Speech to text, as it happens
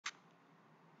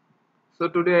So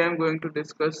today I am going to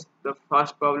discuss the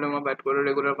first problem of Atcoder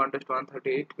regular contest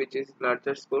 138, which is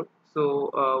larger score.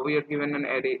 So we are given an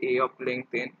array A of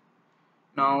length n.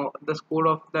 Now the score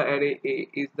of the array A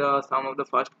is the sum of the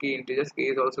first key integers. K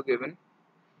is also given,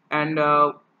 and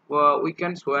we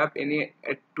can swap any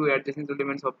two adjacent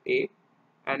elements of A,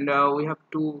 and we have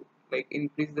to like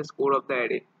increase the score of the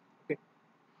array. Okay.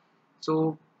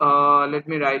 So let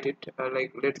me write it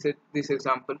like let's say this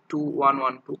example 2 1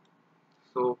 1 2.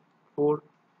 So 4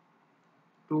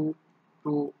 2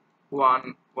 2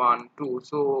 1 1 2.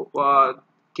 So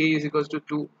k is equals to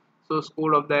 2. So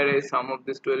score of the array is sum of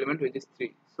these two elements, which is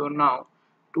 3. So now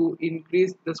to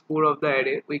increase the score of the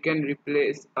array, we can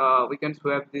replace we can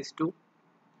swap these two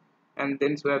and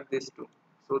then swap these two.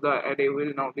 So the array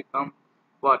will now become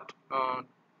what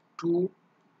 2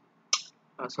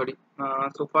 sorry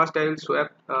so first I will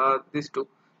swap these two.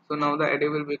 So now the array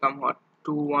will become what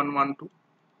 2 1 1 2.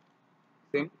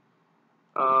 Same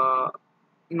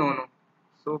no no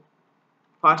so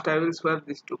first I will swap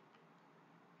these two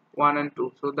 1 and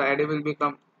 2. So the array will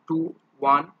become 2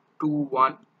 1 2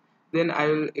 1. Then I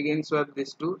will again swap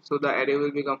these two. So the array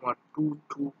will become what 2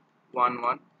 2 1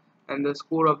 1, and the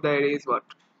score of the array is what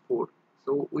 4.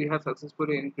 So we have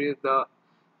successfully increased the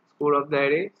score of the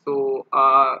array. So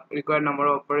required number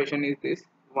of operation is this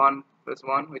 1 plus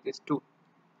 1, which is 2.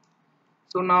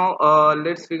 So now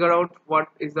let's figure out what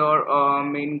is our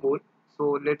main goal.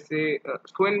 So let's say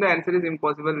so when the answer is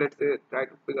impossible, let's say try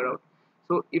to figure out.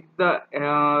 So if the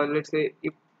let's say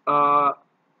if uh,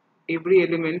 every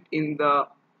element in the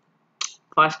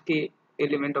first k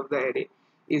element of the array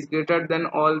is greater than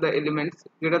all the elements,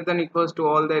 greater than equals to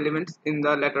all the elements in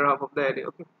the latter half of the array.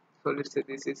 Okay, so let's say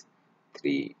this is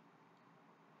 3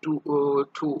 2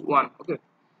 2 1. Okay,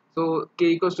 so k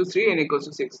equals to 3 and equals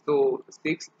to 6. So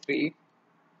 6 3.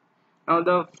 Now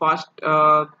the first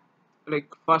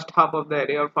first half of the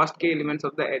array or first k elements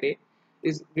of the array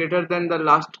is greater than the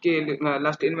last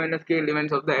n minus k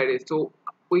elements of the array. So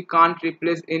we can't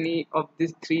replace any of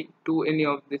these three to any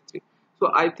of these three.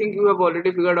 So I think you have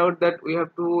already figured out that we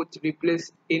have to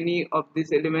replace any of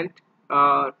this element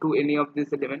to any of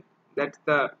this element. That's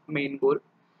the main goal.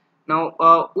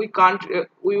 Now we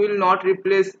will not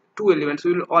replace two elements.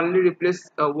 We will only replace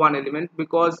one element,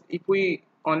 because if we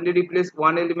only replace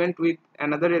one element with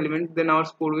another element, then our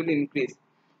score will increase.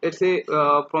 Let's say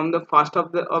from the first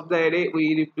of the array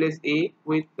we replace A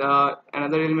with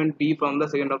another element B from the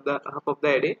second of the half of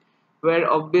the array,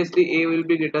 where obviously A will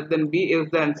be greater than B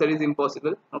if the answer is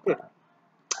impossible. Okay,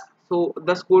 so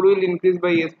the score will increase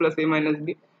by s plus a minus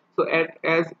b. So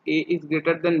as a is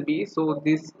greater than b, so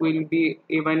this will be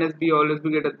a minus b always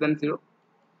be greater than 0.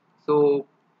 So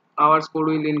our score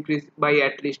will increase by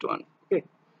at least 1. Okay,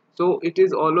 so it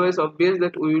is always obvious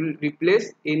that we will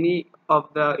replace any of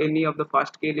the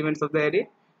first k elements of the array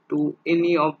to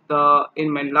any of the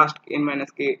last n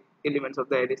minus k elements of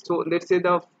the array. So let's say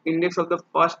the index of the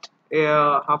first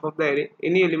half of the array,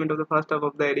 any element of the first half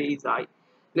of the array is I.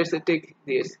 Let's say take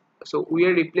this. So we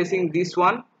are replacing this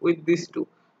one with this 2.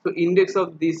 So index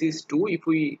of this is 2 if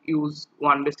we use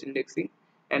one based indexing,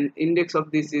 and index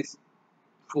of this is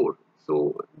 4.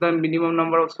 So the minimum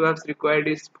number of swaps required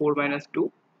is 4 minus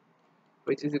 2,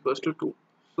 which is equals to 2.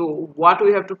 So what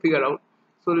we have to figure out,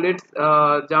 so let's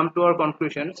jump to our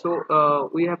conclusion.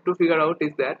 So we have to figure out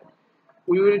is that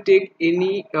we will take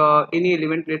any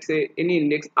element, let's say any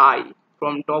index I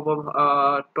from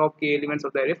top k elements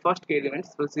of the array, first k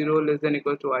elements. So 0 less than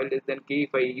equal to I less than k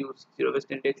if I use 0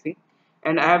 based indexing,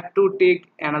 and I have to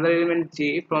take another element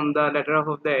j from the latter half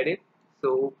of the array.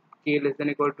 So k less than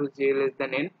equal to j less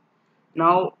than n.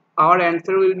 Now our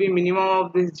answer will be minimum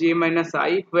of this j minus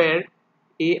I, where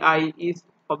ai is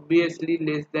obviously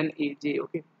less than aj.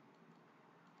 Okay,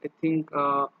 I think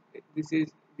this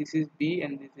is b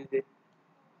and this is a.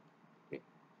 Okay.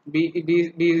 B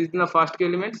is in the first k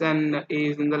elements and A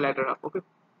is in the latter half. Okay,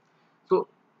 so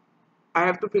I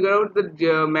have to figure out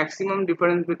the maximum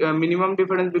difference, minimum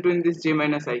difference between this j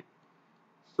minus I.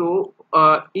 So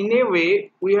in a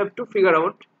way, we have to figure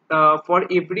out for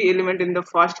every element in the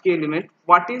first k element,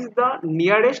 what is the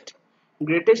nearest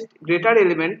greater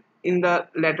element in the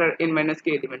latter n minus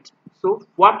k elements. So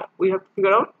what we have to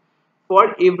figure out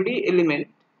for every element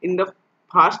in the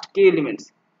first k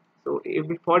elements. So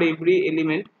for every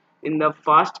element in the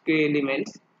first k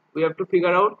elements, we have to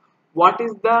figure out what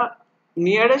is the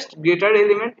nearest greater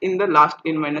element in the last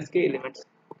n minus k elements.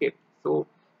 Okay, so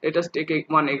let us take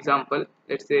one example.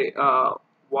 Let's say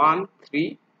 1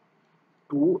 3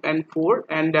 2 and 4,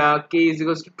 and k is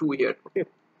equals to 2 here. Okay,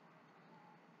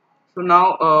 so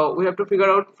now we have to figure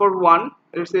out for 1.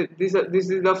 Let's say this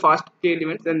is the first k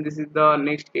elements and this is the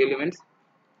next k elements.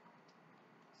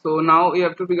 So now we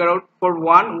have to figure out for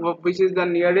 1 which is the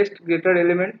nearest greater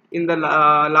element in the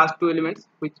last two elements,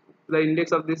 which the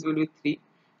index of this will be 3,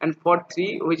 and for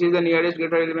 3 which is the nearest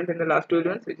greater element in the last two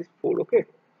elements, which is 4. Okay,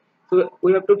 so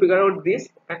we have to figure out this,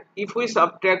 and if we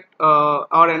subtract,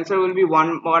 our answer will be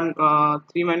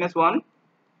 3 minus 1,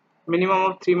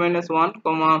 minimum of 3 minus 1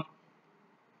 comma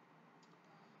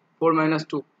 4 minus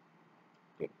 2.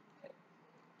 Okay.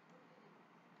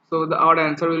 So our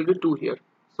answer will be 2 here.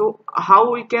 So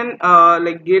how we can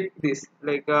like get this,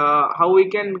 like how we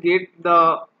can get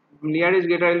the nearest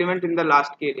greater element in the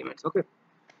last k elements. Okay,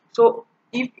 so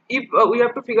if we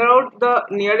have to figure out the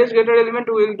nearest greater element,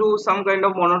 we will do some kind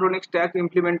of monotonic stack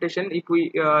implementation. If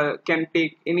we can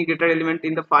take any greater element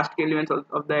in the first k elements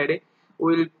of the array,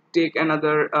 we will take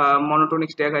another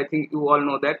monotonic stack. I think you all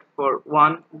know that. For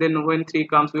 1, then when 3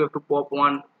 comes, we have to pop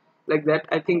 1, like that.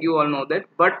 I think you all know that.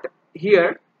 But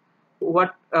here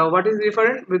what is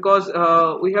different, because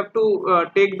we have to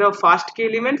take the first key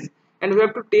elements, and we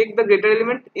have to take the greater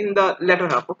element in the latter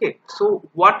half. Okay, so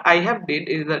what I have did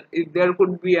is that if there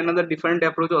could be another different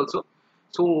approach also.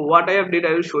 So what I have did,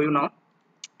 I will show you now.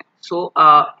 So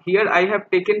here I have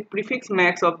taken prefix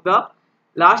max of the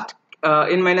last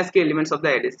n minus k elements of the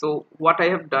array. So what I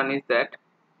have done is that,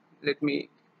 let me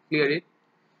clear it.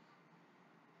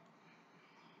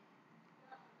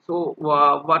 So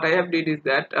what I have did is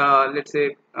that, let's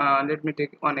say, let me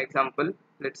take one example.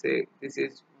 Let's say this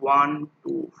is 1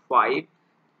 2 5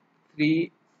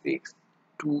 3 6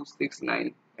 2 6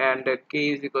 9, and k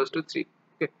is equals to 3.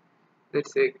 Okay,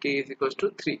 let's say k is equals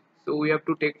to 3. So we have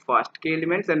to take first k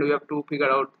elements, and we have to figure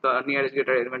out the nearest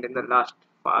greater element in the last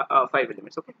 5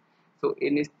 elements. Okay, so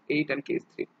n is 8 and k is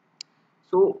 3.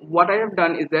 So what I have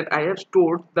done is that I have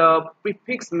stored the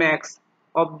prefix max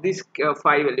of these 5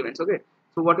 elements. Okay,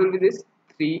 so what will be this?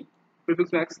 3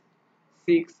 prefix max,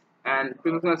 6, and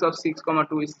prefix max of 6 comma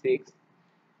 2 is 6.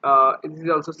 This is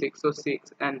also 6, so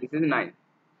 6, and this is 9.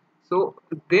 So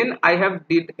then I have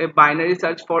did a binary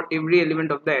search for every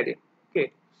element of the array.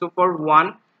 Okay, so for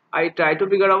 1 I try to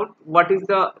figure out what is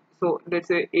the, so let's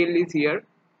say L is here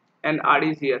and R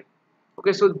is here.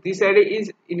 Okay, so this array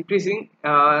is increasing,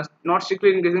 not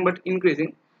strictly increasing but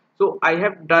increasing. So I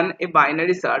have done a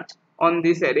binary search on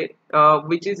this array,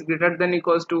 which is greater than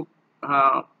equals to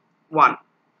 1.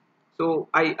 So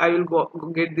I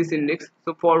will get this index.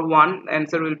 So for 1,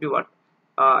 answer will be what?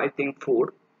 I think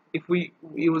 4, if we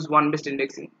use 1 based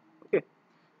indexing. Okay,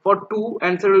 for 2,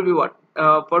 answer will be what?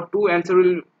 For 2, answer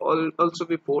will also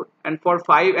be 4, and for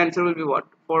 5, answer will be what?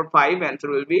 For 5, answer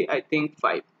will be, I think,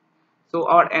 5. So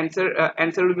our answer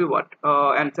will be what?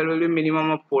 Answer will be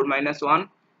minimum of 4 minus 1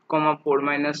 comma 4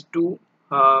 minus 2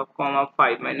 comma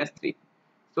 5 minus 3.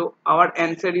 So our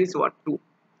answer is what? 2.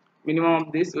 Minimum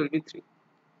of this will be 3,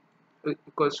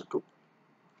 equals to 2.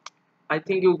 I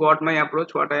think you got my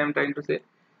approach, what I am trying to say.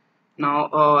 Now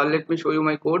let me show you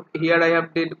my code. Here I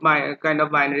have did my kind of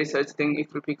binary search thing.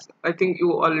 If we fix, I think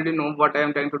you already know what I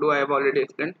am trying to do. I have already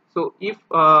explained. So if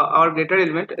our greater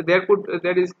element,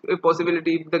 there is a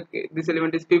possibility, if this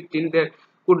element is 15, there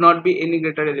could not be any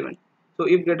greater element. So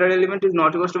if greater element is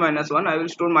not equals to minus 1, I will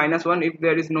store minus 1 if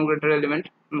there is no greater element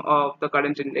of the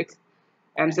current index.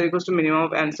 Answer equals to minimum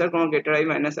of answer comma greater I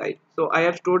minus I. So I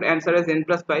have stored answer as n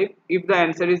plus 5. If the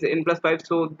answer is n plus 5,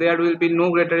 so there will be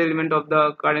no greater element of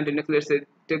the current index. Let's say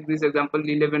take this example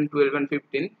 11, 12 and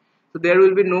 15. So there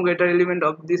will be no greater element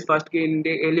of these first k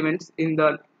elements in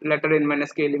the latter n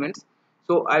minus k elements.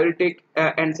 So I will take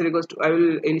answer equals to, I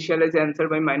will initialize answer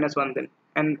by minus 1 then,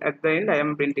 and at the end I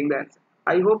am printing the answer.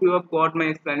 I hope you have got my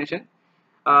explanation.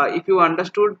 If you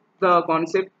understood the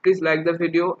concept, please like the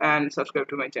video and subscribe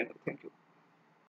to my channel. Thank you.